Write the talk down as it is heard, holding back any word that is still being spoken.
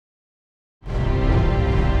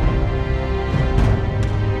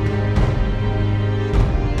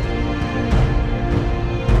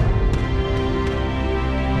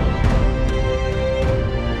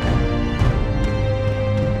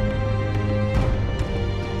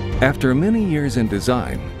After many years in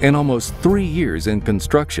design and almost 3 years in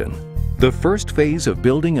construction, the first phase of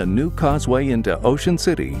building a new causeway into Ocean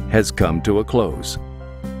City has come to a close.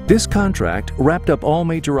 This contract wrapped up all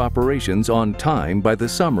major operations on time by the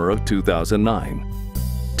summer of 2009.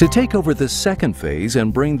 To take over the second phase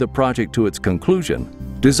and bring the project to its conclusion,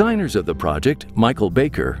 designers of the project, Michael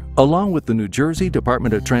Baker, along with the New Jersey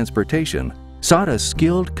Department of Transportation, sought a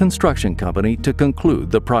skilled construction company to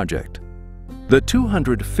conclude the project. The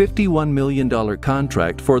 $251 million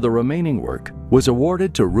contract for the remaining work was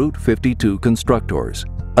awarded to Route 52 Constructors,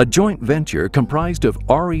 a joint venture comprised of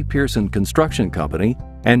R.E. Pearson Construction Company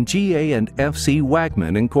and GA&FC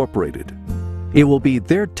Wagman Incorporated. It will be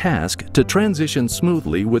their task to transition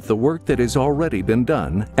smoothly with the work that has already been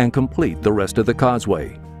done and complete the rest of the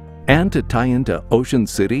causeway, and to tie into Ocean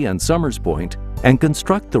City and Somers Point and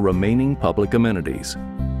construct the remaining public amenities.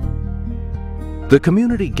 The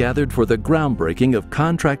community gathered for the groundbreaking of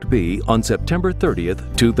Contract B on September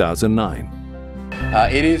 30th, 2009.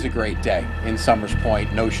 It is a great day in Somers Point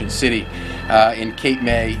and Ocean City, in Cape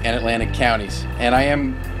May and Atlantic counties, and I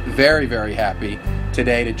am very, very happy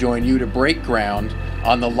today to join you to break ground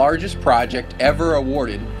on the largest project ever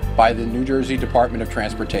awarded by the New Jersey Department of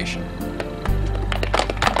Transportation.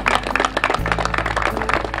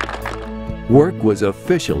 Work was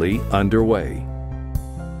officially underway.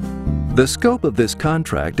 The scope of this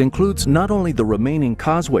contract includes not only the remaining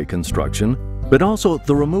causeway construction, but also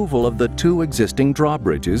the removal of the 2 existing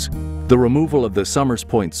drawbridges, the removal of the Somers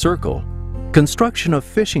Point Circle, construction of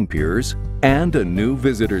fishing piers, and a new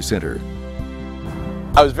visitor center.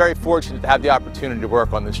 I was very fortunate to have the opportunity to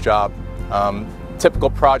work on this job. Typical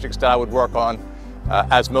projects that I would work on,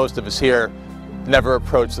 as most of us here, never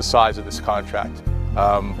approach the size of this contract.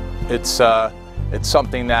 It's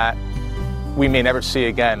something that we may never see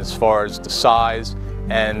again as far as the size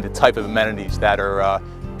and the type of amenities that are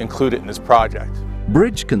included in this project.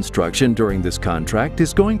 Bridge construction during this contract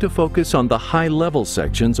is going to focus on the high-level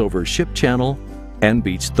sections over Ship Channel and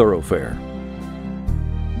Beach Thoroughfare.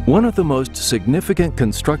 One of the most significant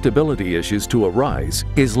constructability issues to arise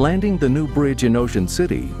is landing the new bridge in Ocean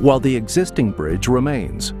City while the existing bridge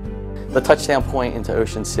remains. The touchdown point into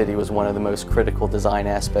Ocean City was one of the most critical design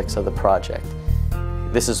aspects of the project.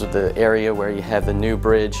 This is the area where you have the new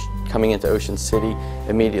bridge coming into Ocean City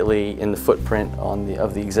immediately in the footprint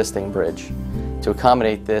of the existing bridge. To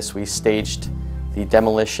accommodate this, we staged the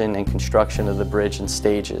demolition and construction of the bridge in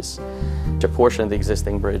stages. A portion of the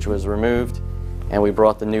existing bridge was removed, and we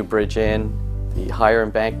brought the new bridge in. The higher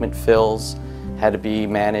embankment fills had to be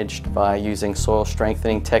managed by using soil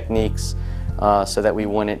strengthening techniques so that we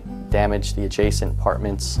wouldn't damage the adjacent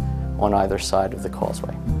apartments on either side of the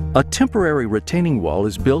causeway. A temporary retaining wall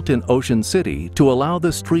is built in Ocean City to allow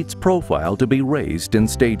the street's profile to be raised in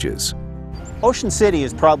stages. Ocean City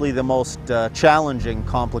is probably the most challenging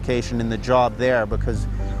complication in the job there, because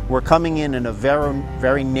we're coming in a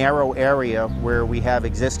very narrow area where we have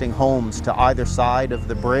existing homes to either side of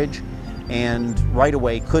the bridge, and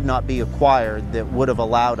right-of-way could not be acquired that would have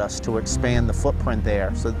allowed us to expand the footprint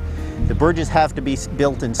there. So the bridges have to be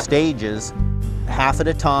built in stages, half at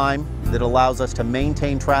a time, that allows us to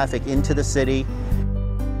maintain traffic into the city.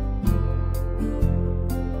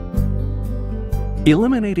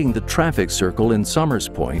 Eliminating the traffic circle in Somers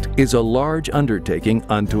Point is a large undertaking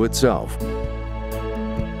unto itself.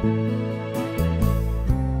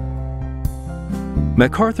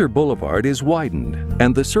 MacArthur Boulevard is widened,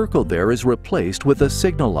 and the circle there is replaced with a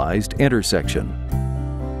signalized intersection.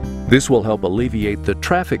 This will help alleviate the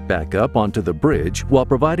traffic backup onto the bridge while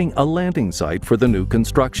providing a landing site for the new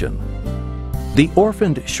construction. The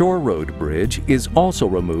orphaned Shore Road Bridge is also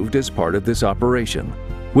removed as part of this operation,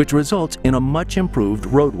 which results in a much improved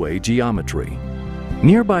roadway geometry.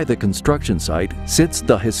 Nearby the construction site sits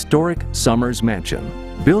the historic Somers Mansion.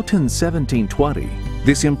 Built in 1720,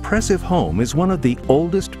 this impressive home is one of the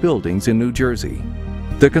oldest buildings in New Jersey.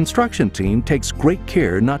 The construction team takes great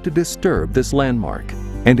care not to disturb this landmark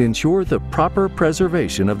and ensure the proper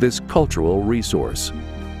preservation of this cultural resource.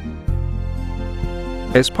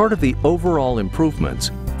 As part of the overall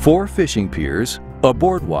improvements, 4 fishing piers, a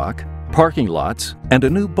boardwalk, parking lots, and a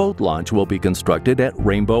new boat launch will be constructed at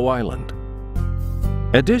Rainbow Island.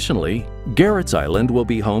 Additionally, Garrett's Island will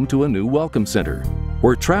be home to a new welcome center,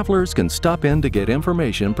 where travelers can stop in to get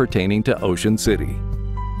information pertaining to Ocean City.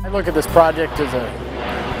 I look at this project as a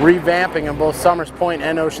revamping of both Somers Point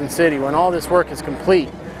and Ocean City. When all this work is complete,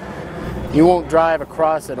 you won't drive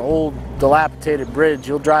across an old, dilapidated bridge.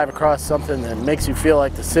 You'll drive across something that makes you feel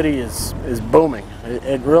like the city is booming.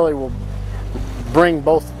 It really will bring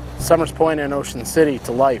both Somers Point and Ocean City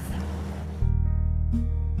to life.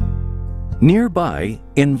 Nearby,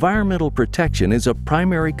 environmental protection is a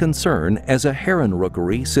primary concern as a heron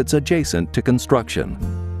rookery sits adjacent to construction.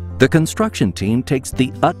 The construction team takes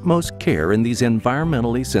the utmost care in these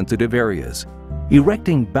environmentally sensitive areas,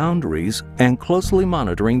 erecting boundaries and closely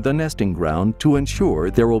monitoring the nesting ground to ensure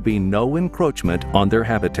there will be no encroachment on their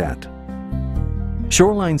habitat.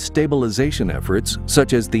 Shoreline stabilization efforts,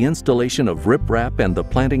 such as the installation of riprap and the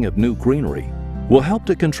planting of new greenery, will help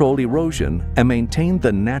to control erosion and maintain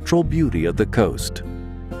the natural beauty of the coast.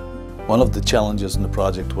 One of the challenges in the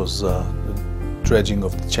project was the dredging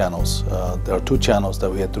of the channels. There are two channels that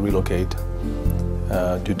we had to relocate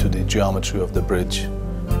due to the geometry of the bridge.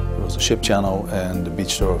 It was the ship channel and the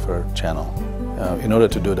beach thoroughfare channel. In order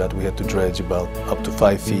to do that, we had to dredge about up to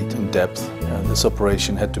 5 feet in depth. This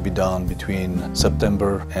operation had to be done between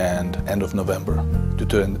September and end of November due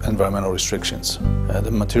to environmental restrictions.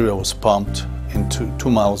 The material was pumped into 2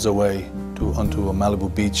 miles away onto a Malibu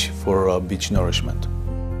beach for beach nourishment.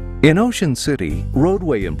 In Ocean City,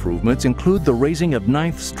 roadway improvements include the raising of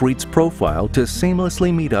 9th Street's profile to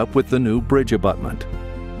seamlessly meet up with the new bridge abutment,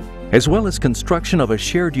 as well as construction of a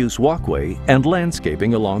shared-use walkway and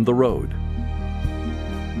landscaping along the road.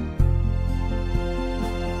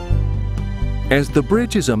 As the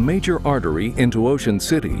bridge is a major artery into Ocean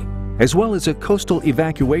City, as well as a coastal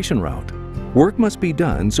evacuation route, work must be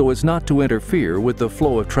done so as not to interfere with the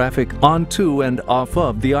flow of traffic onto and off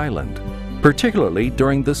of the island, particularly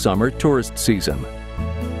during the summer tourist season.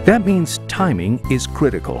 That means timing is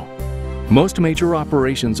critical. Most major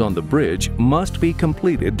operations on the bridge must be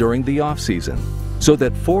completed during the off-season so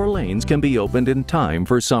that 4 lanes can be opened in time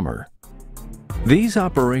for summer. These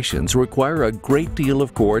operations require a great deal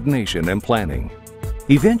of coordination and planning.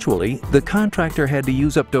 Eventually, the contractor had to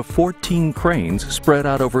use up to 14 cranes spread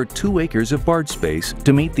out over 2 acres of barge space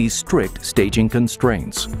to meet these strict staging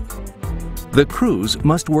constraints. The crews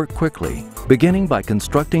must work quickly, beginning by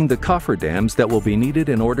constructing the cofferdams that will be needed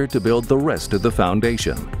in order to build the rest of the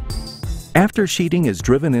foundation. After sheeting is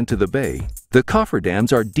driven into the bay, the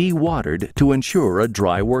cofferdams are de-watered to ensure a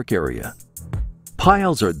dry work area.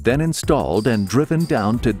 Piles are then installed and driven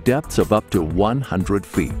down to depths of up to 100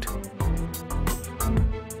 feet.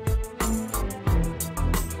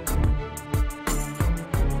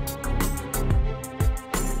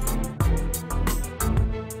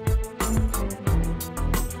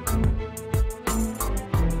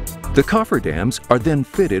 The cofferdams are then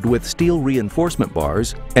fitted with steel reinforcement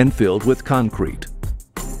bars and filled with concrete.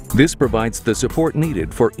 This provides the support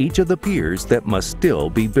needed for each of the piers that must still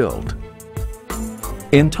be built.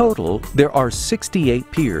 In total, there are 68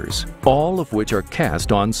 piers, all of which are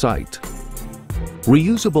cast on site.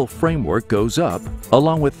 Reusable framework goes up,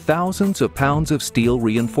 along with thousands of pounds of steel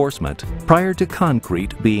reinforcement, prior to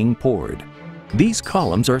concrete being poured. These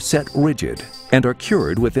columns are set rigid and are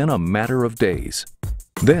cured within a matter of days.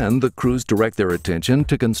 Then the crews direct their attention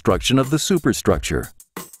to construction of the superstructure.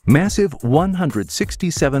 Massive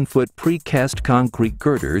 167-foot precast concrete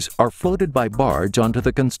girders are floated by barge onto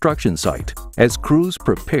the construction site as crews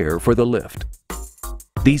prepare for the lift.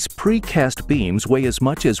 These precast beams weigh as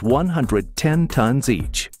much as 110 tons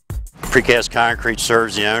each. Precast concrete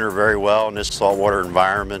serves the owner very well in this saltwater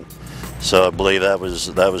environment, so I believe that was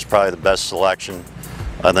probably the best selection.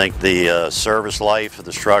 I think the service life of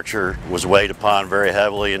the structure was weighed upon very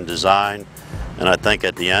heavily in design, and I think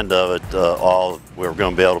at the end of it, we're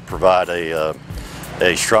going to be able to provide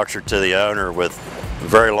a structure to the owner with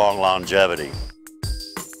very long longevity.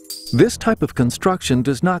 This type of construction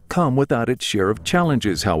does not come without its share of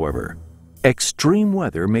challenges, however. Extreme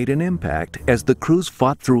weather made an impact as the crews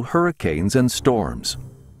fought through hurricanes and storms.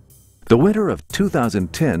 The winter of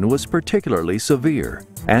 2010 was particularly severe,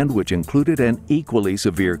 and which included an equally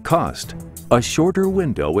severe cost, a shorter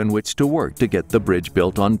window in which to work to get the bridge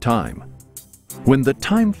built on time. When the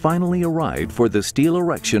time finally arrived for the steel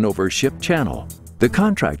erection over Ship Channel, the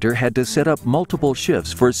contractor had to set up multiple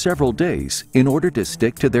shifts for several days in order to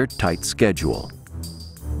stick to their tight schedule.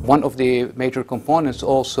 One of the major components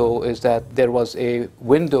also is that there was a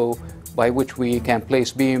window by which we can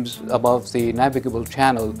place beams above the navigable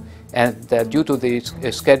channel, and that due to the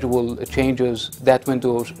schedule changes, that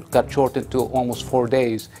window got shortened to almost 4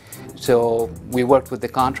 days. So we worked with the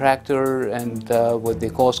contractor and with the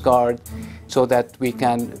Coast Guard so that we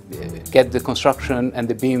can get the construction and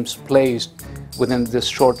the beams placed within this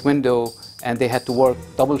short window, and they had to work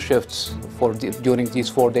double shifts during these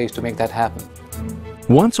 4 days to make that happen.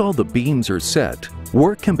 Once all the beams are set,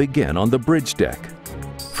 work can begin on the bridge deck.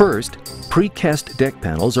 First, precast deck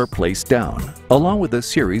panels are placed down, along with a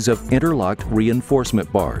series of interlocked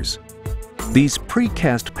reinforcement bars. These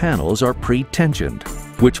precast panels are pre-tensioned,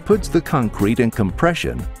 which puts the concrete in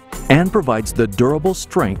compression and provides the durable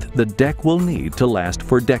strength the deck will need to last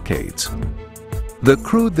for decades. The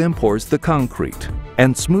crew then pours the concrete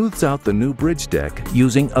and smooths out the new bridge deck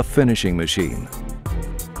using a finishing machine.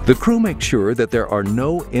 The crew makes sure that there are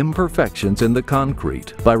no imperfections in the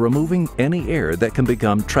concrete by removing any air that can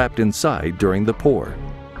become trapped inside during the pour.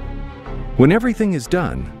 When everything is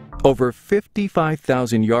done, over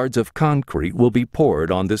 55,000 yards of concrete will be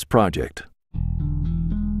poured on this project.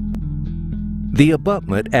 The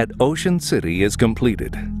abutment at Ocean City is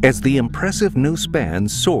completed as the impressive new span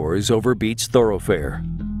soars over Beach Thoroughfare.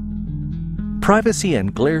 Privacy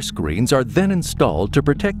and glare screens are then installed to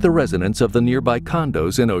protect the residents of the nearby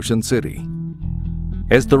condos in Ocean City.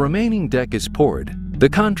 As the remaining deck is poured, the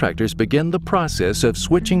contractors begin the process of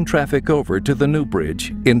switching traffic over to the new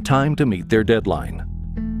bridge in time to meet their deadline.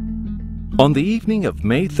 On the evening of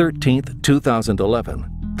May 13,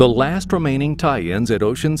 2011, the last remaining tie-ins at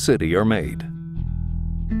Ocean City are made.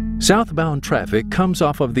 Southbound traffic comes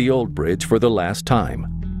off of the old bridge for the last time.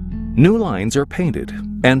 New lines are painted,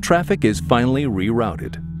 and traffic is finally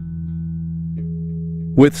rerouted.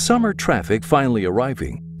 With summer traffic finally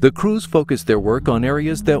arriving, the crews focus their work on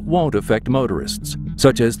areas that won't affect motorists,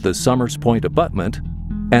 such as the Somers Point abutment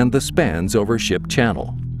and the spans over Ship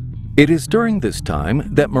Channel. It is during this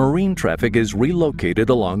time that marine traffic is relocated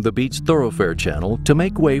along the Beach Thoroughfare channel to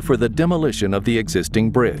make way for the demolition of the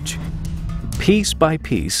existing bridge. Piece by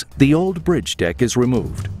piece, the old bridge deck is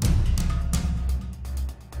removed.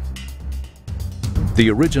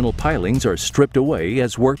 The original pilings are stripped away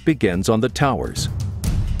as work begins on the towers.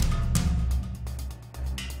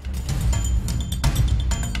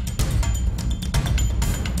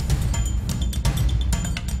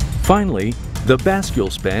 Finally, the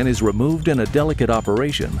bascule span is removed in a delicate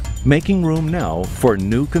operation, making room now for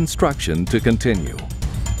new construction to continue.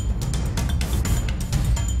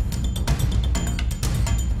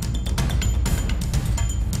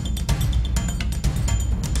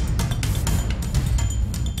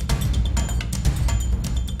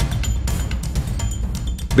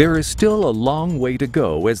 There is still a long way to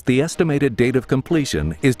go as the estimated date of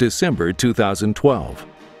completion is December 2012.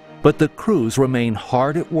 But the crews remain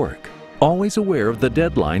hard at work, always aware of the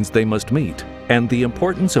deadlines they must meet and the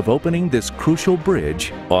importance of opening this crucial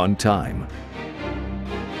bridge on time.